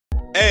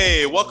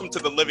Hey, welcome to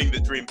the Living the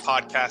Dream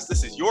podcast.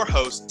 This is your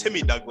host,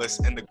 Timmy Douglas,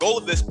 and the goal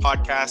of this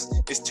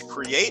podcast is to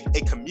create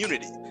a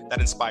community that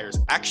inspires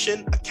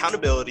action,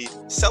 accountability,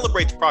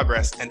 celebrates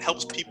progress, and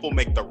helps people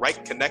make the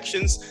right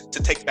connections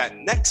to take that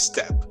next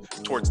step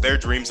towards their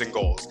dreams and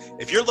goals.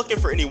 If you're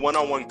looking for any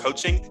one-on-one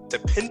coaching to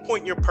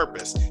pinpoint your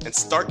purpose and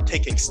start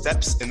taking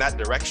steps in that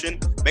direction,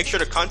 make sure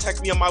to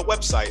contact me on my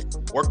website,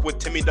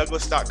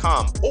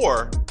 workwithtimmydouglas.com,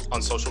 or on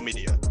social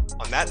media.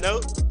 On that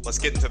note, let's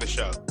get into the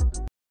show.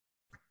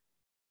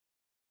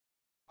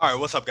 All right,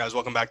 what's up, guys?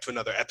 Welcome back to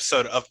another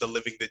episode of the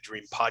Living the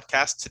Dream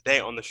podcast. Today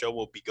on the show,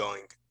 we'll be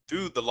going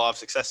through the Law of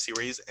Success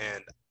series,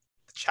 and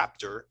the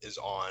chapter is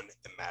on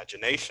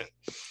imagination.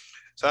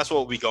 So that's what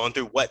we'll be going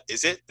through. What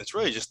is it? It's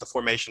really just the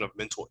formation of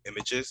mental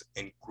images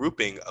and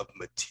grouping of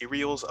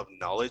materials of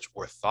knowledge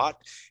or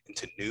thought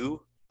into new,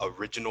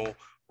 original,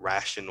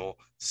 rational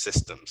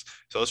systems.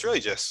 So it's really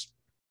just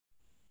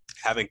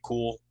having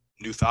cool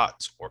new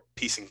thoughts or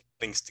piecing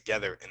things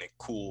together in a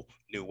cool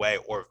new way,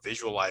 or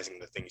visualizing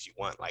the things you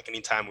want. Like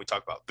anytime we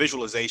talk about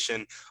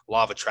visualization,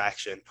 law of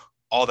attraction,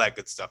 all that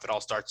good stuff, it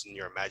all starts in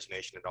your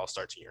imagination. It all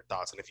starts in your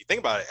thoughts. And if you think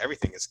about it,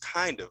 everything is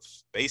kind of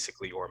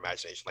basically your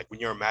imagination. Like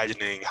when you're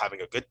imagining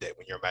having a good day,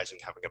 when you're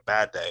imagining having a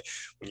bad day,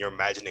 when you're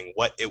imagining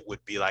what it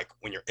would be like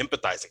when you're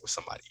empathizing with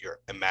somebody, you're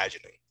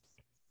imagining.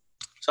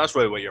 So that's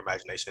really what your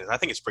imagination is. I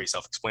think it's pretty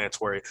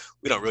self-explanatory.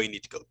 We don't really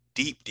need to go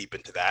deep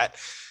into that.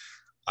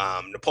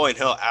 Napoleon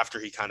Hill, after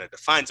he kind of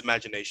defines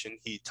imagination,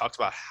 he talks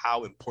about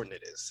how important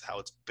it is, how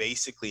it's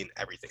basically in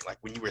everything. Like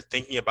when you were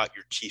thinking about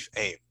your chief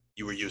aim,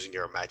 you were using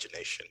your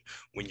imagination.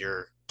 When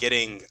you're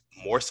getting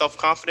more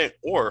self-confident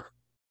or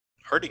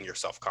hurting your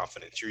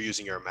self-confidence, you're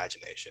using your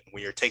imagination.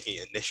 When you're taking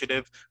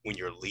initiative, when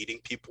you're leading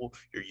people,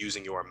 you're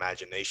using your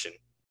imagination.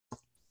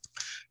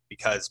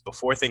 Because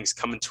before things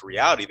come into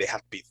reality, they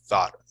have to be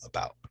thought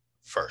about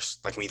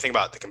first. Like when you think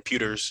about the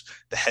computers,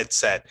 the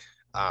headset,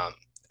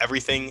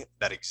 everything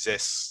that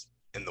exists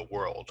in the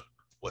world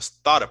was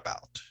thought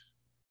about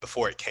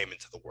before it came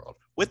into the world,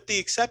 with the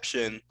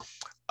exception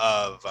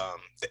of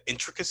the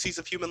intricacies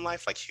of human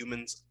life. Like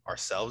humans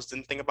ourselves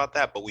didn't think about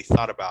that, but we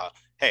thought about,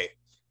 hey,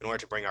 in order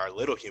to bring our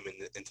little human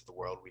into the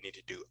world, we need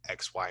to do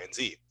X, Y, and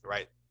Z,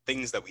 right?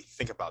 Things that we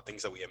think about,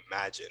 things that we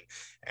imagine.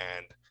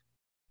 And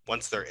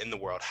once they're in the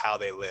world, how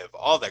they live,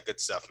 all that good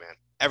stuff, man.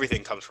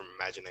 Everything comes from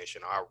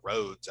imagination. Our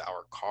roads,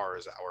 our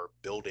cars, our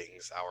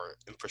buildings, our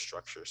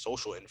infrastructure,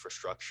 social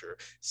infrastructure,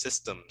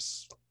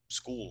 systems,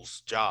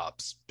 schools,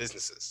 jobs,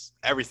 businesses,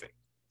 everything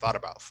thought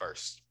about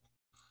first.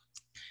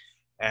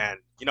 And,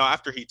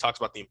 after he talks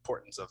about the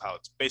importance of how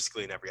it's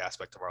basically in every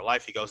aspect of our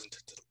life, he goes into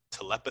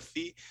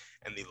telepathy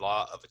and the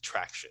law of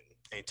attraction.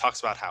 And he talks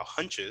about how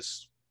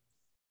hunches,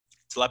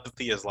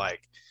 telepathy is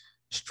like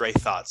stray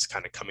thoughts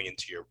kind of coming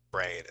into your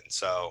brain. And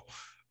so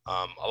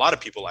a lot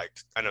of people, like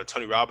I know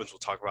Tony Robbins will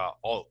talk about,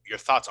 your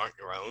thoughts aren't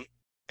your own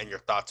and your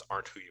thoughts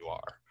aren't who you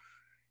are.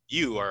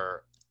 You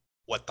are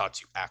what thoughts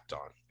you act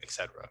on,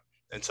 etc.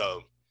 And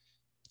so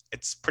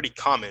it's pretty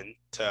common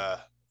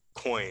to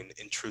coin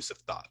intrusive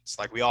thoughts.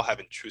 Like we all have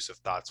intrusive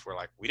thoughts where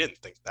like, we didn't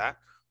think that.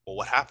 Well,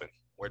 what happened?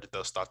 Where did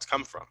those thoughts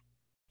come from?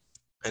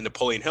 And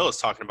Napoleon Hill is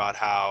talking about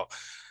how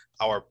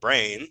our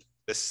brain,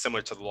 this is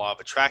similar to the law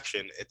of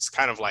attraction, it's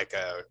kind of like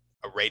a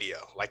radio.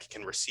 Like it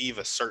can receive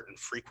a certain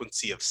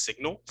frequency of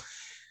signal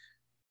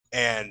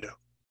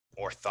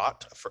or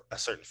thought, for a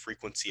certain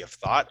frequency of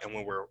thought. And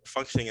when we're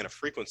functioning in a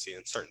frequency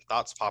and certain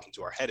thoughts pop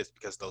into our head, it's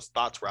because those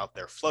thoughts were out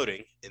there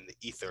floating in the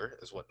ether,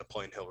 is what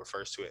Napoleon Hill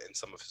refers to it in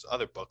some of his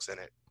other books, and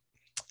it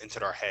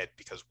entered our head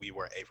because we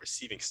were a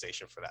receiving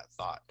station for that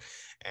thought.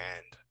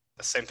 And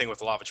the same thing with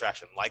the law of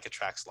attraction, like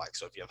attracts like.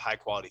 So if you have high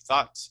quality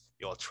thoughts,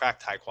 you'll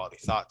attract high quality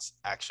thoughts,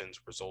 actions,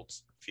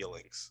 results,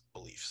 feelings,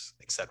 beliefs,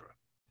 etc.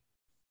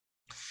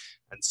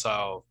 And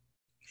so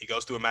he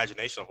goes through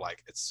imagination of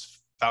like, it's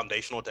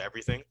foundational to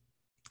everything.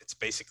 It's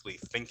basically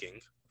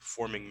thinking,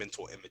 forming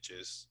mental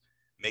images,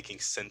 making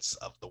sense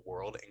of the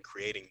world, and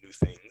creating new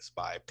things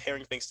by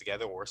pairing things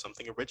together or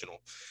something original.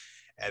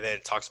 And then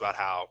it talks about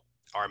how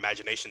our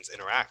imaginations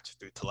interact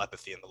through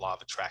telepathy and the law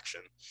of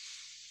attraction.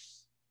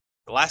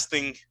 The last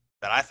thing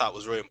that I thought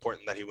was really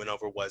important that he went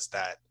over was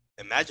that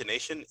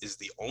imagination is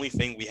the only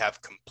thing we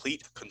have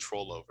complete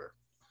control over.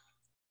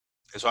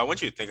 And so I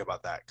want you to think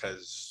about that,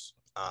 because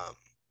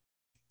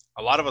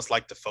a lot of us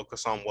like to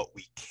focus on what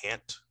we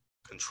can't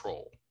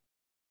control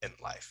in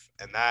life,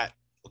 and that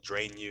will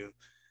drain you,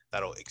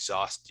 that'll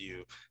exhaust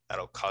you,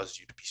 that'll cause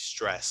you to be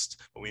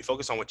stressed. But when you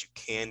focus on what you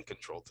can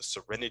control, the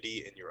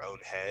serenity in your own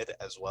head,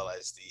 as well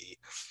as the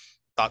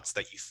thoughts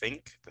that you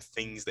think, the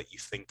things that you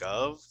think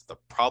of, the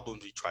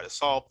problems you try to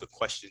solve, the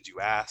questions you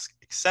ask,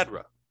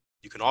 etc.,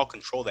 you can all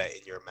control that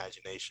in your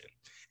imagination.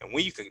 And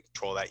when you can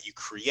control that, you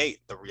create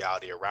the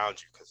reality around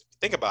you. Because if you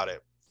think about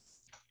it,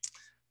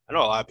 I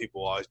know a lot of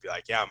people will always be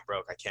like, yeah, I'm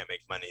broke, I can't make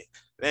money.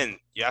 And then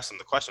you ask them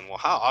the question, well,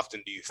 how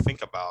often do you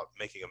think about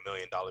making $1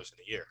 million in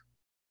a year?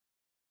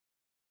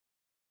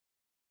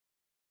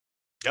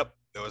 Yep,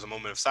 there was a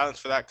moment of silence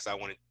for that, because I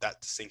wanted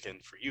that to sink in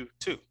for you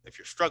too. If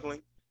you're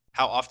struggling,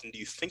 how often do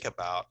you think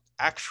about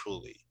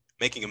actually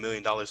making $1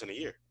 million in a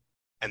year?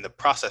 and the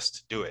process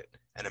to do it,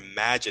 and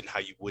imagine how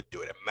you would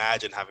do it.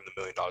 Imagine having the $1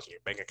 million in your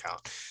bank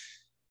account.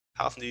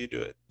 How often do you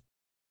do it?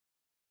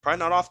 Probably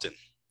not often.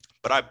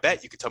 But I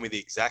bet you could tell me the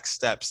exact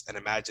steps and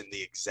imagine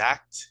the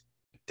exact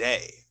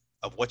day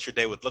of what your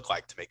day would look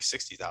like to make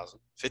 60,000,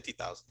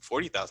 50,000,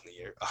 40,000 a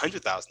year,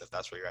 100,000 if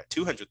that's where you're at,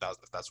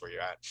 200,000 if that's where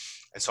you're at.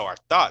 And so our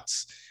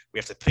thoughts, we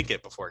have to think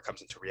it before it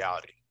comes into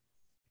reality.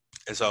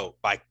 And so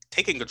by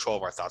taking control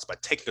of our thoughts, by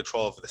taking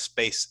control of the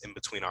space in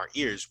between our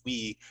ears,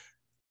 we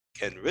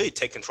can really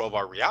take control of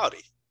our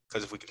reality.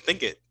 Because if we can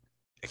think it,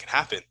 it can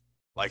happen.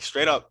 Like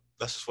straight up,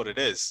 that's just what it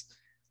is.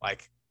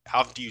 Like,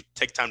 how do you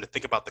take time to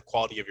think about the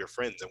quality of your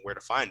friends and where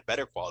to find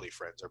better quality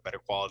friends or better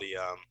quality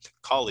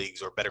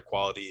colleagues or better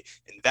quality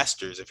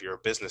investors if you're a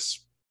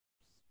business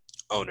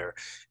owner?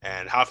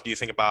 And how often do you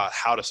think about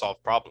how to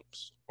solve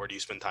problems? Or do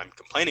you spend time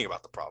complaining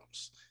about the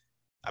problems?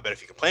 I bet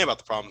if you complain about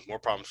the problems, more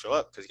problems show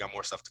up because you got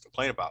more stuff to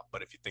complain about.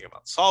 But if you think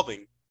about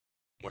solving,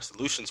 more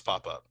solutions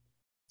pop up.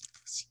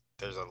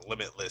 There's a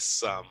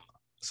limitless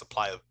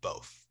supply of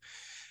both.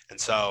 And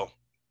so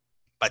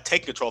by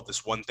taking control of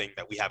this one thing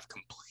that we have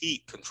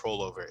complete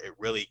control over, it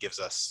really gives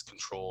us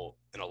control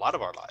in a lot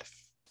of our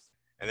life.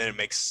 And then it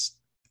makes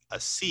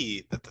us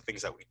see that the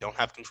things that we don't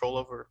have control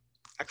over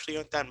actually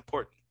aren't that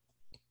important.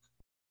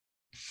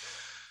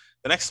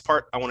 The next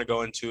part I want to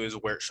go into is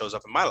where it shows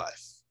up in my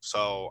life.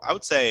 So I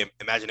would say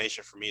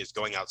imagination for me is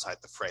going outside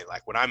the fray.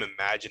 Like when I'm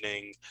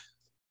imagining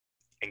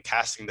and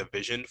casting the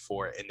vision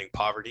for ending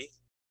poverty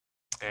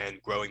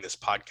and growing this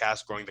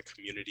podcast, growing the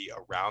community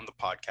around the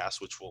podcast,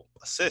 which will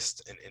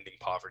assist in ending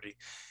poverty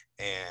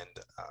and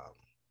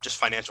just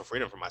financial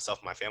freedom for myself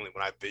and my family.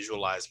 When I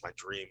visualize my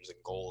dreams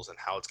and goals and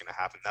how it's going to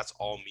happen, that's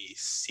all me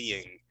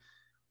seeing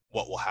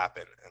what will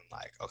happen. And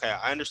like, okay,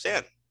 I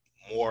understand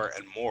more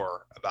and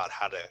more about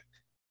how to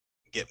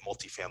get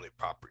multifamily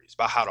properties,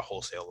 about how to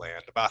wholesale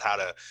land, about how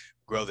to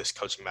grow this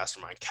coaching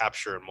mastermind,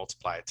 capture and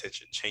multiply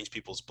attention, change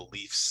people's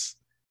beliefs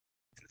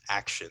and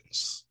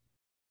actions.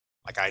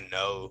 Like I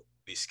know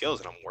these skills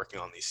and I'm working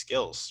on these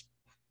skills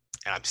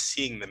and I'm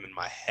seeing them in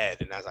my head.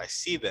 And as I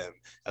see them,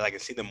 as I can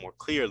see them more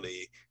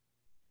clearly,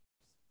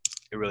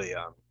 it really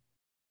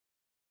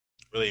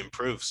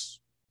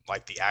improves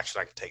like the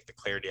action I can take, the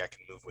clarity I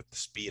can move with, the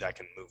speed I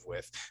can move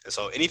with. And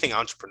so anything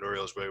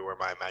entrepreneurial is really where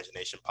my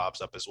imagination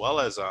pops up, as well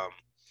as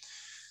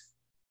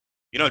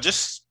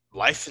just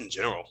life in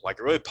general. Like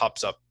it really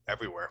pops up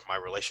everywhere. My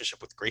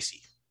relationship with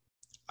Gracie,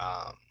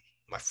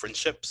 my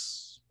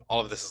friendships, all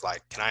of this is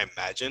like, can I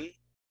imagine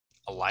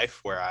a life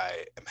where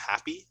I am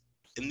happy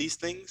in these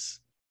things?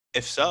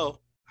 If so,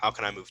 how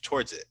can I move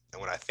towards it?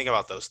 And when I think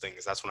about those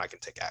things, that's when I can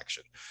take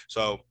action.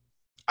 So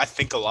I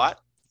think a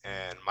lot,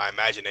 and my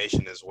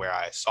imagination is where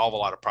I solve a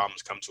lot of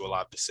problems, come to a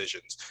lot of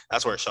decisions.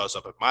 That's where it shows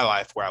up in my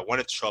life. Where I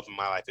want it to show up in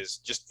my life is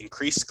just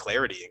increased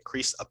clarity,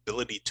 increased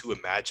ability to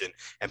imagine,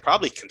 and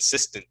probably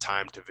consistent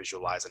time to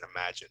visualize and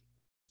imagine.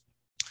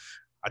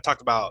 I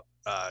talked about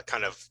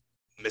kind of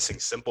missing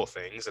simple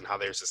things and how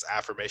there's this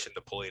affirmation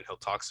Napoleon Hill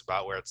talks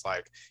about where it's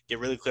like, get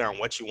really clear on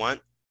what you want,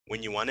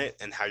 when you want it,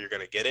 and how you're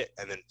going to get it,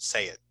 and then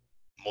say it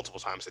multiple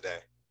times a day.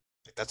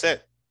 Like, that's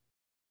it.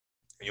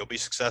 And you'll be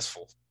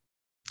successful.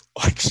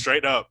 Like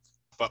straight up.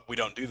 But we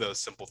don't do those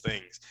simple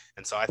things.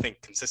 And so I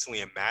think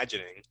consistently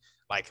imagining,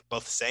 like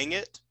both saying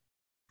it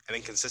and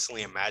then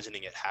consistently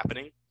imagining it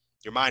happening,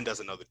 your mind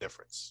doesn't know the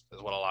difference,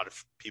 is what a lot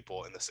of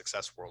people in the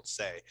success world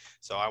say.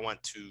 So I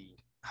want to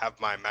have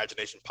my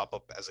imagination pop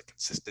up as a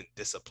consistent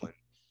discipline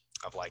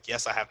of like,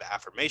 yes, I have the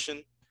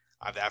affirmation.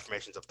 I have the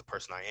affirmations of the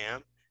person I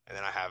am. And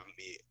then I have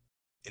me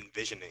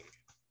envisioning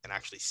and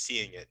actually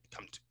seeing it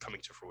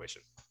coming to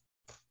fruition.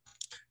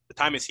 The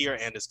time is here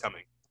and is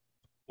coming.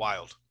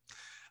 Wild.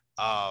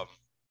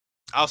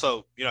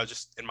 Also,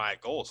 just in my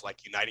goals,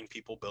 like uniting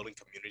people, building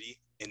community,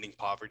 ending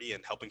poverty,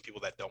 and helping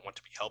people that don't want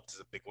to be helped is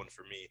a big one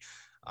for me.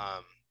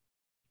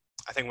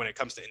 I think when it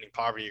comes to ending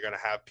poverty, you're going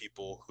to have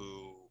people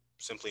who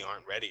simply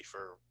aren't ready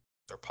for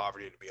their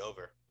poverty to be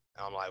over.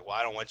 And I'm like, well,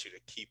 I don't want you to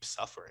keep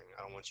suffering.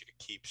 I don't want you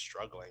to keep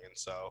struggling. And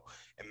so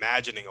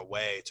imagining a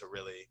way to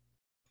really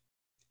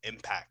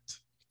impact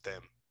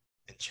them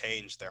and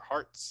change their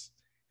hearts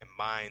and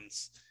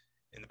minds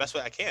in the best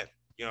way I can,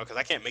 because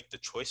I can't make the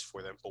choice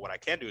for them. But what I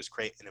can do is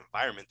create an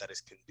environment that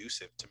is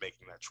conducive to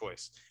making that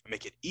choice and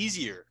make it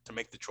easier to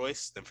make the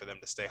choice than for them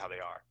to stay how they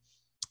are,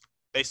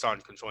 based on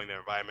controlling their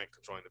environment,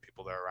 controlling the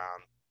people they're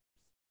around.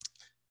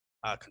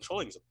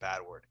 Controlling is a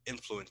bad word.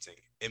 Influencing,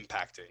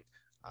 impacting,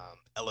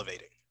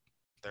 elevating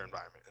their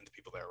environment and the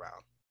people they're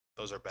around.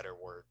 Those are better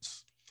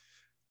words.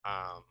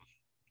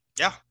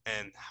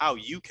 And how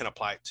you can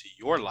apply it to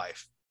your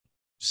life.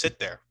 Sit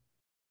there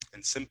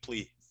and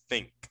simply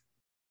think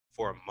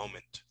for a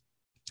moment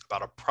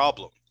about a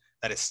problem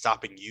that is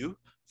stopping you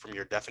from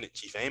your definite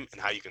chief aim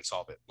and how you can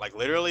solve it. Like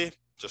literally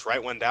just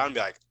write one down and be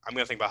like, I'm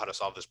going to think about how to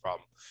solve this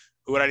problem.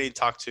 Who would I need to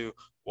talk to?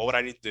 What would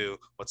I need to do?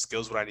 What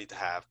skills would I need to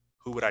have?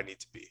 Who would I need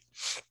to be?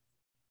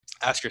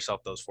 Ask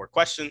yourself those 4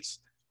 questions.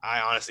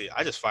 I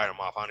just fired them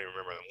off. I don't even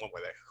remember them. What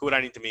were they? Who would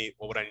I need to meet?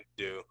 What would I need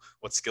to do?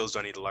 What skills do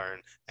I need to learn?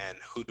 And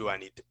who do I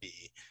need to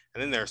be?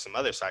 And then there are some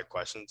other side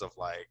questions of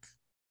like,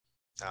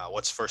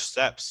 What's first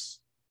steps?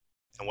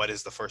 And what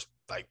is the first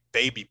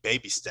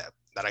baby step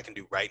that I can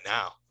do right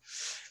now?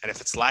 And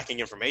if it's lacking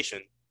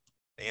information,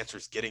 the answer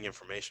is getting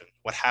information.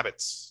 What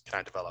habits can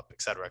I develop,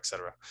 et cetera, et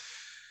cetera.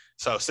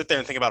 So sit there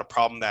and think about a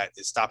problem that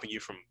is stopping you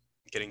from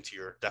getting to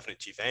your definite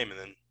chief aim, and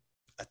then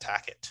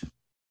attack it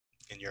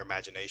in your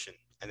imagination.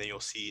 And then you'll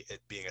see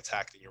it being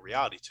attacked in your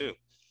reality too.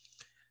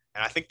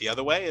 And I think the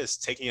other way is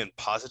taking in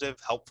positive,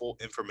 helpful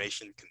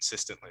information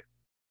consistently.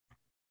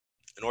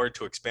 In order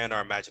to expand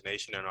our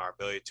imagination and our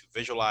ability to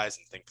visualize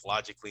and think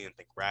logically and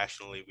think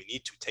rationally, we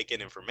need to take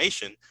in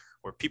information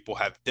where people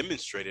have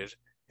demonstrated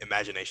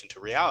imagination to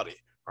reality,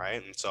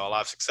 right? And so a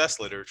lot of success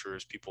literature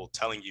is people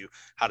telling you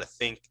how to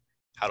think,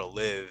 how to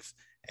live,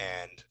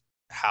 and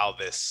how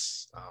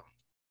this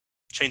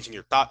changing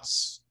your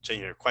thoughts,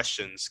 changing your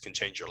questions can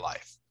change your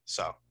life.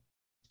 So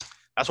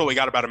that's what we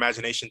got about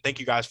imagination. Thank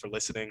you guys for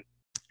listening.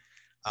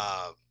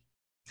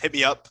 Hit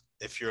me up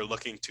if you're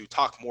looking to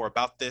talk more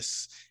about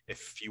this.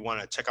 If you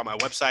want to check out my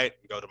website,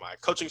 go to my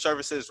coaching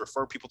services,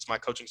 refer people to my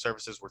coaching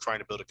services. We're trying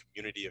to build a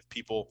community of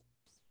people,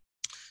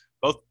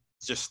 both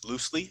just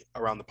loosely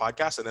around the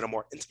podcast, and then a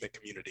more intimate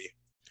community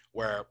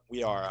where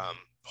we are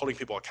holding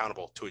people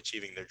accountable to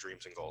achieving their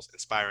dreams and goals,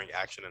 inspiring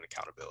action and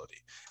accountability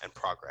and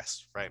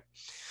progress, right?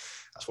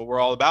 That's what we're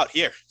all about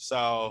here.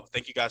 So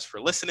thank you guys for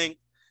listening.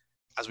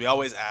 As we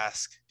always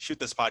ask, shoot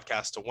this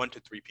podcast to 1 to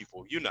 3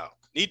 people you know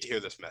need to hear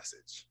this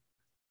message.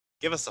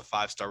 Give us a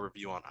 5-star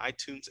review on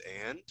iTunes,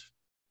 and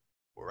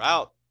we're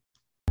out.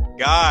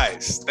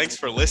 Guys, thanks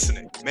for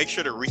listening. Make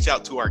sure to reach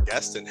out to our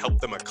guests and help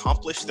them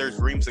accomplish their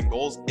dreams and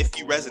goals if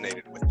you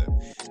resonated with them.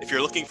 If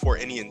you're looking for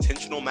any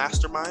intentional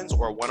masterminds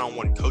or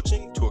one-on-one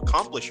coaching to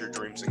accomplish your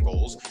dreams and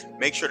goals,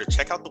 make sure to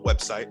check out the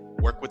website,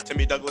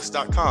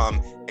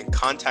 workwithtimmydouglas.com, and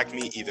contact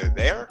me either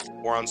there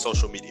or on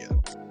social media.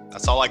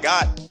 That's all I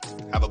got.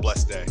 Have a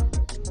blessed day.